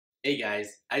Hey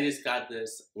guys, I just got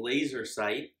this laser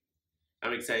sight.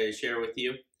 I'm excited to share with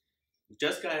you.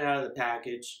 Just got it out of the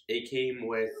package. It came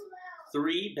with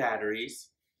 3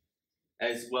 batteries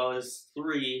as well as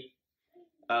 3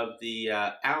 of the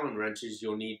Allen wrenches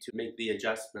you'll need to make the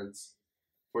adjustments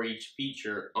for each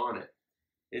feature on it.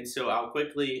 And so I'll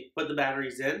quickly put the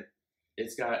batteries in.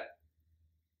 It's got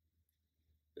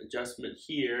adjustment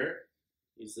here.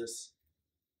 Use this.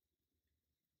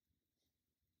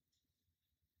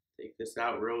 Take this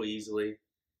out real easily,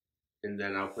 and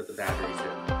then I'll put the batteries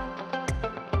in.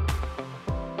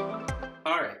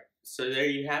 Alright, so there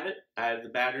you have it. I have the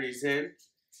batteries in,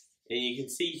 and you can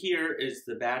see here is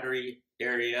the battery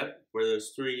area where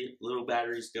those 3 little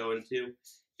batteries go into,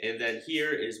 and then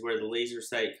here is where the laser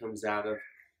sight comes out of.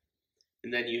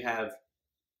 And then you have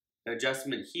an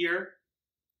adjustment here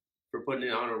for putting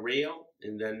it on a rail,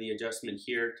 and then the adjustment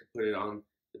here to put it on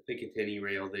the Picatinny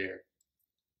rail there.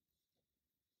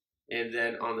 And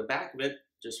then on the back of it,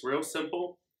 just real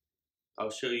simple, I'll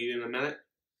show you in a minute.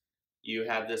 You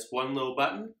have this one little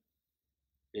button,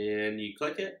 and you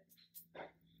click it,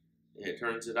 and it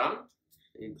turns it on,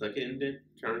 and you click it and it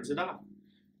turns it off.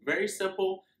 Very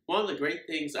simple. One of the great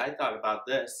things I thought about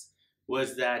this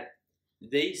was that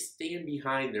they stand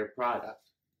behind their product.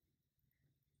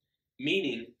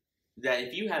 Meaning that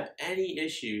if you have any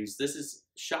issues, this is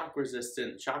shock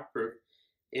resistant, shock proof,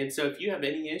 and so if you have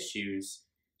any issues,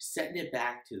 send it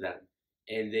back to them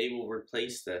and they will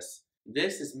replace this.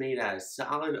 This is made out of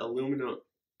solid aluminum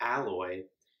alloy,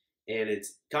 and it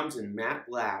comes in matte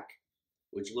black,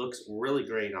 which looks really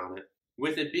great on it.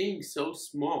 With it being so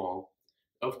small,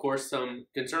 of course some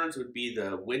concerns would be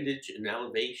the windage and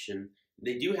elevation.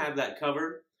 They do have that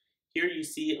covered. Here you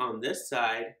see on this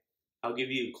side, I'll give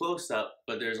you a close-up,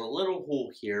 but there's a little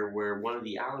hole here where one of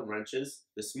the Allen wrenches,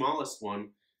 the smallest one,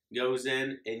 goes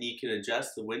in, and you can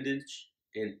adjust the windage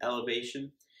and elevation.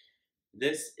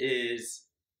 This is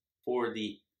for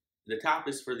the top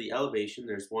is for the elevation.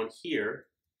 There's one here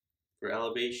for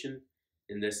elevation,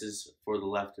 and this is for the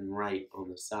left and right on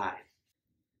the side.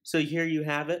 So here you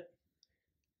have it.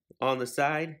 On the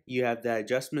side, you have that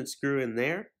adjustment screw in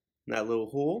there, that little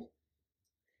hole.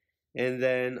 And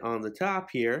then on the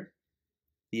top here,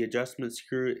 the adjustment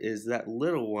screw is that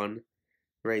little one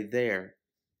right there.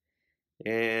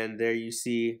 And there you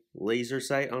see laser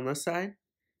sight on this side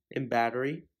and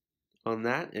battery on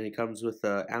that, and it comes with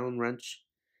a Allen wrench,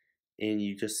 and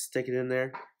you just stick it in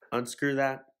there, unscrew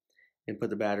that, and put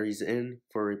the batteries in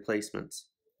for replacements.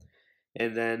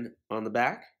 And then on the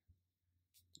back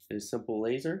is a simple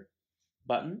laser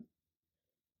button.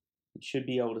 You should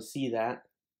be able to see that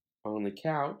on the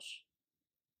couch,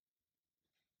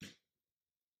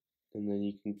 and then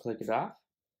you can click it off,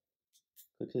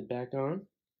 click it back on.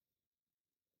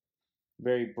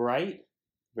 Very bright,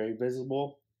 very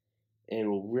visible, and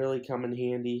will really come in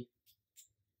handy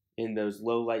in those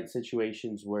low light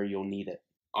situations where you'll need it.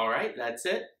 Alright, that's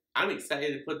it. I'm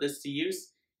excited to put this to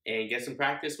use and get some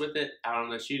practice with it out on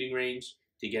the shooting range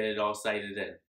to get it all sighted in.